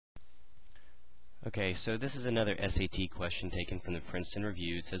Okay, so this is another SAT question taken from the Princeton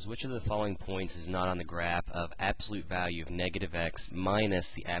Review. It says, which of the following points is not on the graph of absolute value of negative x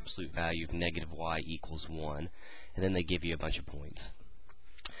minus the absolute value of negative y equals 1? And then they give you a bunch of points.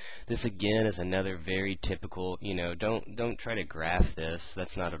 This again is another very typical, don't try to graph this.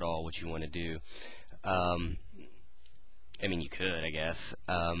 That's not at all what you want to do. I mean, you could, I guess.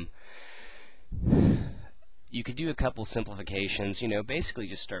 You could do a couple simplifications, basically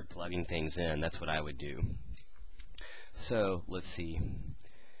just start plugging things in. That's what I would do. So, let's see.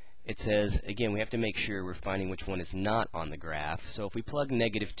 It says, again, we have to make sure we're finding which one is not on the graph. So if we plug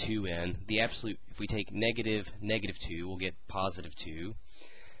negative 2 in, if we take negative 2, we'll get positive 2.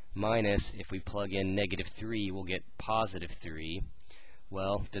 Minus, if we plug in negative 3, we'll get positive 3.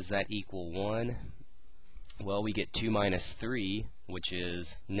 Well, does that equal 1? Well, we get 2 minus 3, which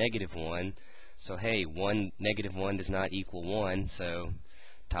is negative 1. So hey, negative 1 does not equal 1, so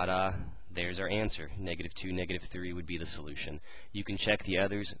ta-da, there's our answer. Negative 2, negative 3 would be the solution. You can check the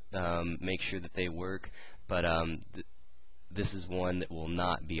others, make sure that they work, but this is one that will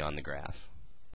not be on the graph.